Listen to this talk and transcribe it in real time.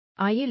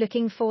Are you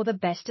looking for the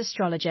best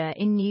astrologer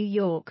in New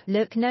York?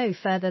 Look no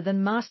further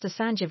than Master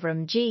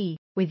Sanjeevam G.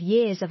 With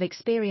years of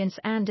experience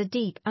and a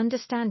deep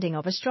understanding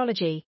of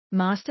astrology,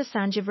 Master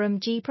Sanjeevam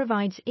G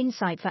provides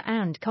insightful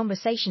and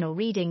conversational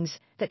readings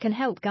that can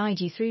help guide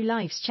you through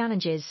life's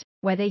challenges.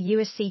 Whether you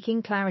are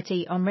seeking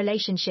clarity on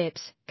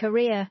relationships,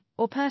 career,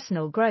 or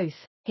personal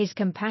growth, his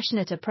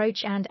compassionate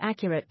approach and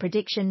accurate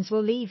predictions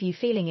will leave you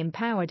feeling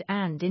empowered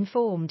and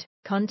informed.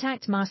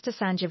 Contact Master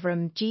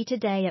Sanjeevam G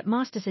today at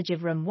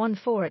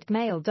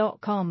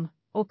mastersanjeevam14@gmail.com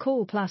or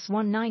call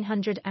 +1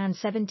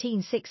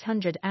 917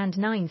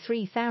 609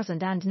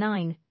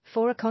 3009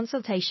 for a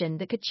consultation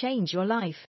that could change your life.